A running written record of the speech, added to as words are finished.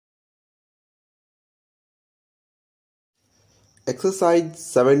Exercise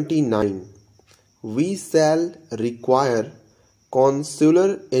 79. We shall require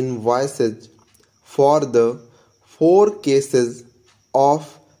consular invoices for the 4 cases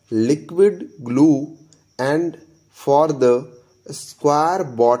of liquid glue and for the square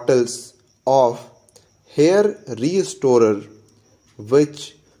bottles of hair restorer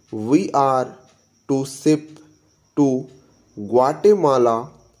which we are to ship to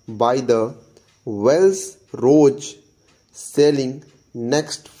Guatemala by the Wells Roach sailing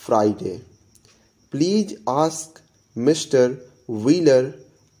next Friday. Please ask Mr. Wheeler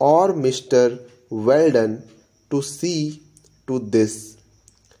or Mr. Weldon to see to this.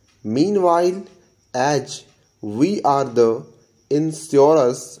 Meanwhile, as we are the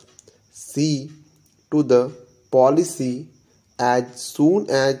insurers, see to the policy as soon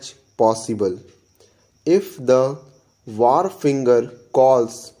as possible. If the wharfinger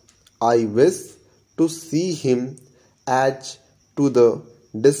calls, I wish to see him as to the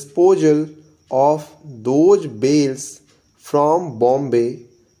disposal of those bales from Bombay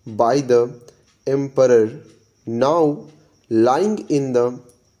by the Emperor now lying in the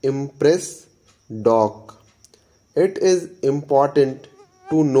Empress dock. It is important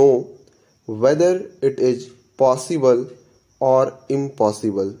to know whether it is possible or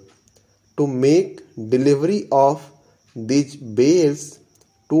impossible to make delivery of these bales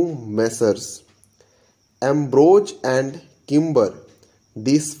to Messrs. Ambrose and Kimber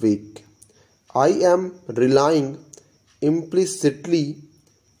this week. I am relying implicitly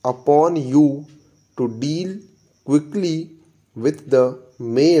upon you to deal quickly with the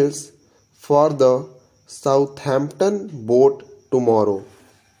mails for the Southampton boat tomorrow.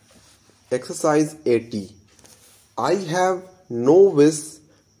 Exercise 80. I have no wish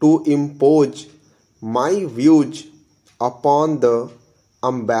to impose my views upon the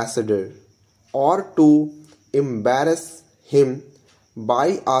ambassador or to embarrass him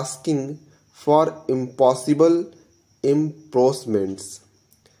by asking for impossible improvements.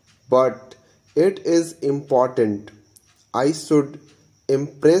 But it is important I should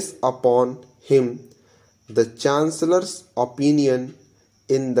impress upon him the Chancellor's opinion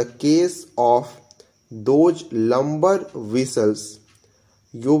in the case of those lumber vessels.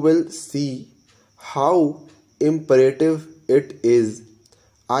 You will see how imperative it is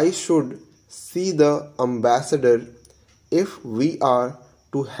I should see the ambassador if we are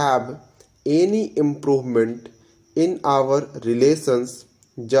to have any improvement in our relations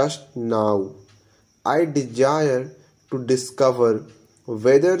just now. I desire to discover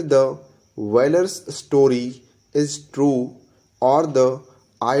whether the Weller's story is true or the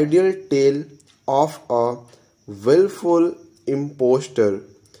ideal tale of a willful impostor.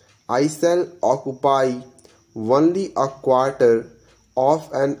 I shall occupy only a quarter of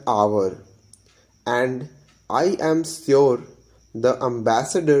an hour, and I am sure the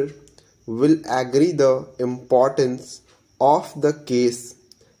ambassador will agree the importance of the case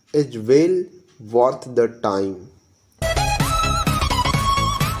is well worth the time.